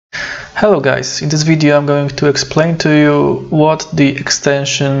Hello guys, in this video I'm going to explain to you what the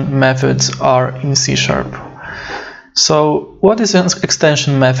extension methods are in C#. So what is an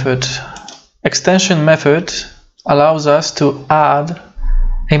extension method? Extension method allows us to add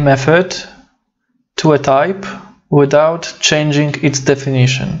a method to a type without changing its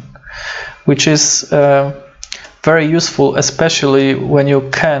definition, which is very useful, especially when you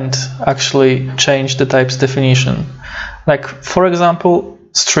can't actually change the type's definition. Like, for example,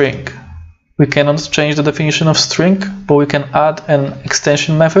 string. We cannot change the definition of string, but we can add an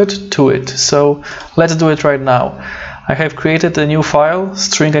extension method to it. So let's do it right now. I have created a new file,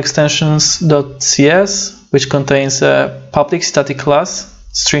 stringextensions.cs, which contains a public static class,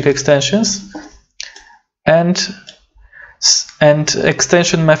 string extensions, and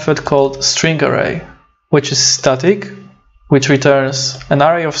extension method called stringArray, which is static, which returns an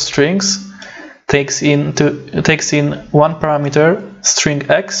array of strings, takes in one parameter, string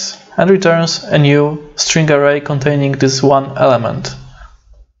x, and returns a new string array containing this one element.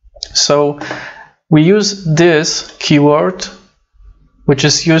 So we use this keyword, which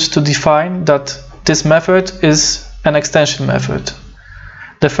is used to define that this method is an extension method.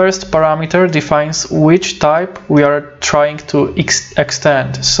 The first parameter defines which type we are trying to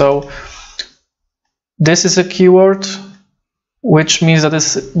extend. So this is a keyword, which means that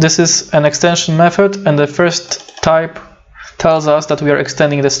this is an extension method, and the first type tells us that we are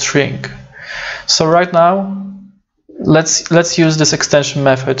extending the string. So right now, let's use this extension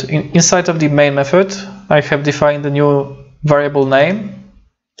method. Inside of the main method, I have defined a new variable name,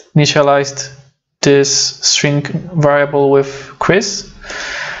 initialized this string variable with Chris,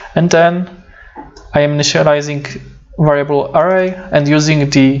 and then I am initializing variable array and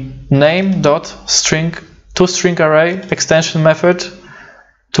using the name.string toStringArray extension method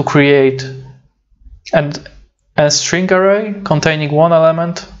to create a string array containing one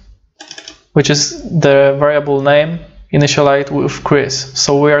element, which is the variable name initialized with Chris.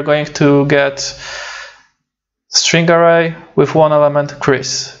 So we are going to get string array with one element,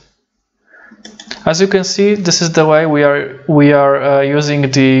 Chris. As you can see, this is the way we are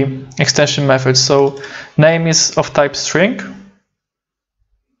using the extension method. So name is of type string,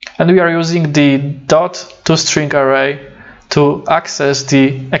 and we are using the .toStringArray to access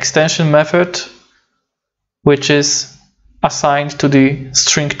the extension method, which is assigned to the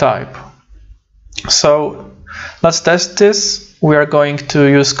string type. So let's test this. We are going to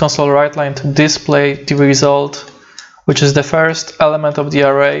use console writeline to display the result, which is the first element of the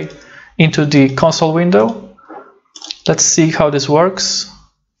array, into the console window. Let's see how this works.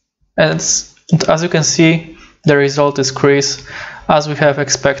 And as you can see, the result is Chris, as we have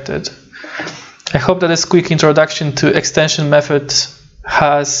expected. I hope that this quick introduction to extension methods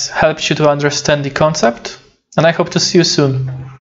has helped you to understand the concept, and I hope to see you soon.